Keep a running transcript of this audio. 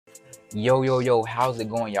Yo, how's it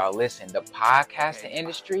going, y'all? Listen, the podcasting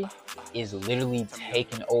industry is literally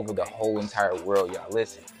taking over the whole entire world, y'all.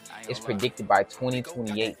 Listen, it's predicted by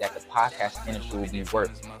 2028 that the podcast industry will be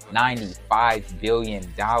worth $95 billion.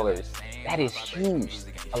 That is huge.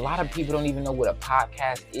 A lot of people don't even know what a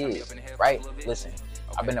podcast is, right? Listen,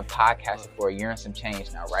 I've been a podcaster for a year and some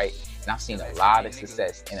change now, right? And I've seen a lot of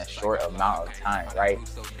success in a short amount of time, right?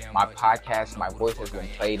 My podcast, my voice has been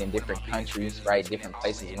played in different countries, right? Different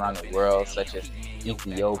places around the world, such as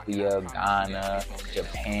Ethiopia, Ghana,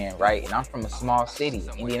 Japan, right? And I'm from a small city,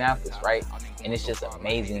 Indianapolis, right? And it's just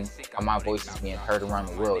amazing how my voice is being heard around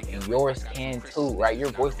the world. And yours can too, right? Your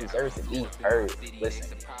voice deserves to be heard.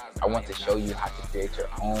 Listen, I want to show you how to create your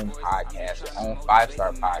own podcast, your own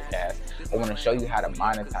 5-star podcast. I want to show you how to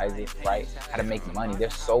monetize it, right? How to make money.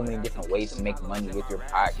 There's so many different ways to make money with your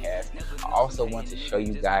podcast. I also want to show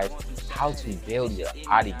you guys how to build your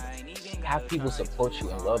audience. Have people support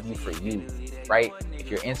you and love you for you, right?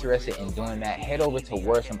 If you're interested in doing that, head over to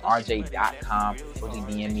wordsfromrj.com, really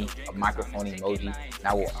DM me a microphone emoji, and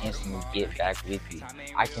I will instantly get back with you.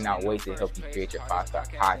 I cannot wait to help you create your 5-star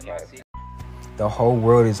podcast. The whole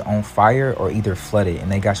world is on fire or either flooded,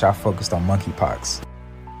 and they got y'all focused on monkeypox.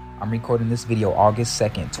 I'm recording this video August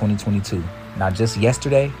 2nd, 2022. Now, just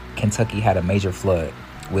yesterday, Kentucky had a major flood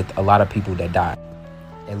with a lot of people that died.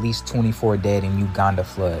 At least 24 dead in Uganda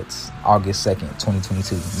floods, August 2nd,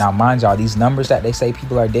 2022. Now, mind y'all, these numbers that they say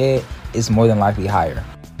people are dead is more than likely higher.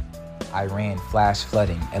 Iran flash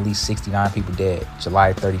flooding, at least 69 people dead,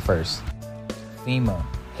 July 31st. FEMA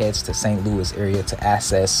heads to St. Louis area to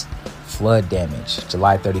assess flood damage,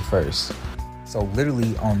 July 31st. So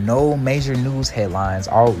literally on no major news headlines,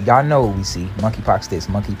 y'all know what we see, monkeypox this,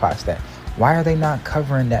 monkeypox that. Why are they not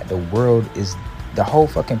covering that the whole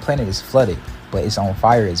fucking planet is flooded, but it's on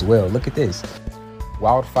fire as well? Look at this.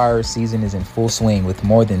 Wildfire season is in full swing with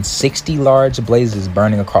more than 60 large blazes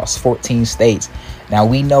burning across 14 states. Now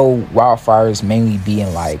we know wildfires mainly be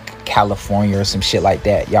in like California or some shit like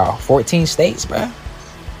that. Y'all, 14 states, bruh.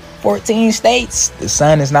 14 states. The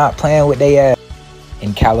sun is not playing with they ass.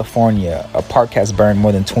 In California, a park has burned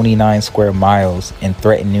more than 29 square miles and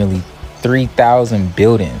threatened nearly 3,000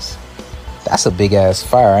 buildings. That's a big ass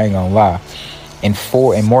fire, I ain't gonna lie. And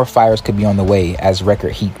more fires could be on the way as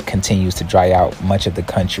record heat continues to dry out much of the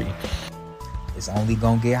country. It's only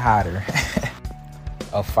gonna get hotter.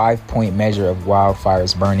 A 5-point measure of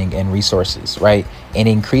wildfires burning and resources, right? And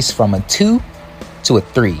increased from a 2 to a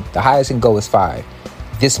 3. The highest it can go is 5.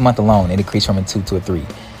 This month alone, it increased from a 2 to a 3.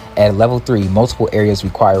 At level 3, multiple areas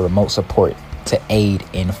require remote support to aid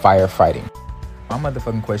in firefighting. My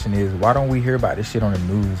motherfucking question is, why don't we hear about this shit on the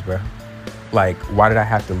news, bro? Like, why did I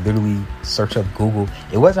have to literally search up Google?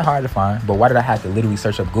 It wasn't hard to find, but why did I have to literally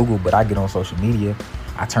search up Google? But I get on social media.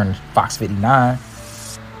 I turn Fox 59.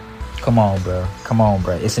 Come on, bro.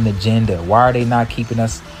 It's an agenda. Why are they not keeping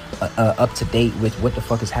us up to date with what the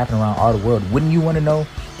fuck is happening around all the world? Wouldn't you want to know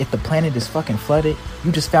if the planet is fucking flooded?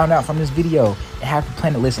 You just found out from this video. And half the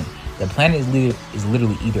planet, listen, the planet is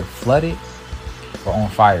literally either flooded or on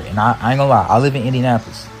fire. And I ain't gonna lie, I live in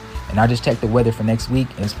Indianapolis. And I just checked the weather for next week,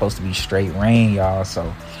 and it's supposed to be straight rain, y'all.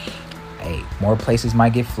 So, hey, more places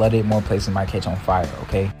might get flooded, more places might catch on fire,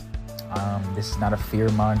 okay? This is not a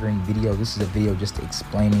fear-mongering video. This is a video just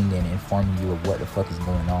explaining and informing you of what the fuck is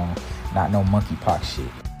going on. Not no monkeypox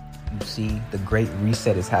shit. You see, the Great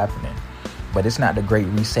Reset is happening. But it's not the Great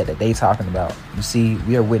Reset that they talking about. You see,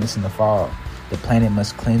 we are witnessing the fall. The planet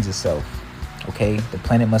must cleanse itself. Okay, the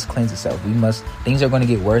planet must cleanse itself. Things are going to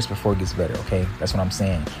get worse before it gets better. Okay, that's what I'm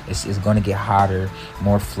saying. It's going to get hotter,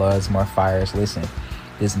 more floods, more fires. Listen,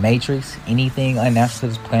 this matrix, anything unnatural to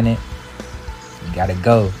this planet, you gotta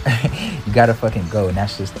go. You gotta fucking go, and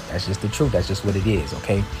that's just the truth. That's just what it is.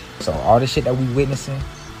 Okay, so all the shit that we witnessing,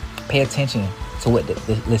 pay attention to what.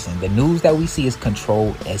 Listen, the news that we see is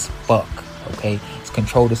controlled as fuck. Okay, it's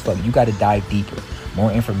controlled as fuck. You gotta dive deeper.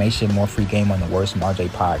 More information, more free game on the Words from RJ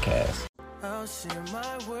podcast.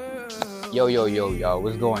 Yo, y'all,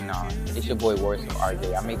 what's going on? It's your boy Words from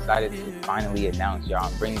RJ. I'm excited to finally announce y'all.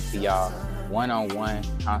 I'm bringing to y'all one-on-one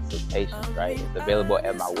consultations, right? It's available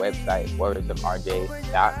at my website,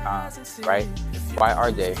 wordsfromrj.com, right? Why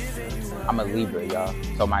RJ? I'm a Libra, y'all.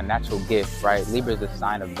 So my natural gift, right? Libra is a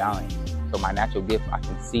sign of balance. So my natural gift, I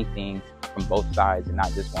can see things from both sides and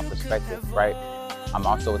not just one perspective, right? I'm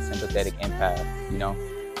also a sympathetic empath, you know?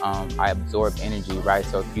 I absorb energy, right?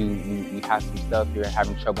 So if you have some stuff, you're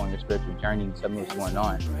having trouble on your spiritual journey, you tell me what's going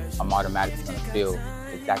on, I'm automatically going to feel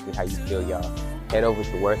exactly how you feel, y'all. Head over to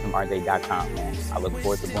wordsfromrj.com, man. I look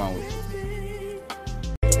forward to going with you.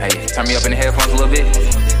 Hey, turn me up in the headphones a little bit.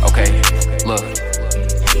 Okay, look.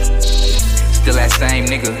 Still that same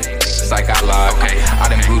nigga. Psych, I lied. I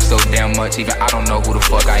done grew so damn much, even I don't know who the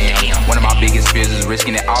fuck I am. One of my biggest fears is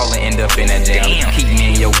risking it all and end up in that jam. Keep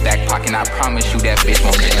me in your back pocket, I promise you that bitch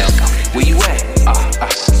won't jam. Where you at?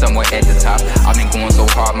 Somewhere at the top. I've been going so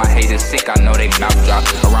hard, my haters sick, I know they mouth drop.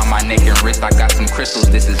 Around my neck and wrist, I got some crystals,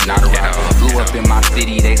 this is not a rap. Blew up in my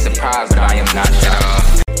city, they surprised, but I am not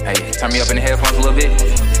shocked. Hey, turn me up in the headphones a little bit.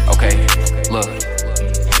 Okay, look.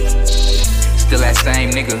 Still that same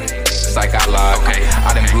nigga. Psych, I lied.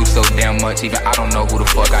 I done grew so damn much, even I don't know who the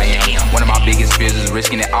fuck I am. One of my biggest fears is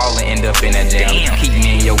risking it all and end up in that jam. Keep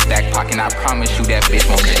me in your back pocket, I promise you that bitch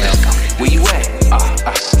won't jam. Where you at?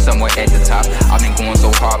 Somewhere at the top. I've been going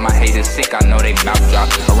so hard, my haters sick, I know they mouth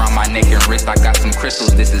drop. Around my neck and wrist, I got some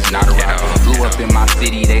crystals, this is not a rap. Blew up in my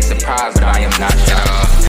city, they surprised, but I am not shocked.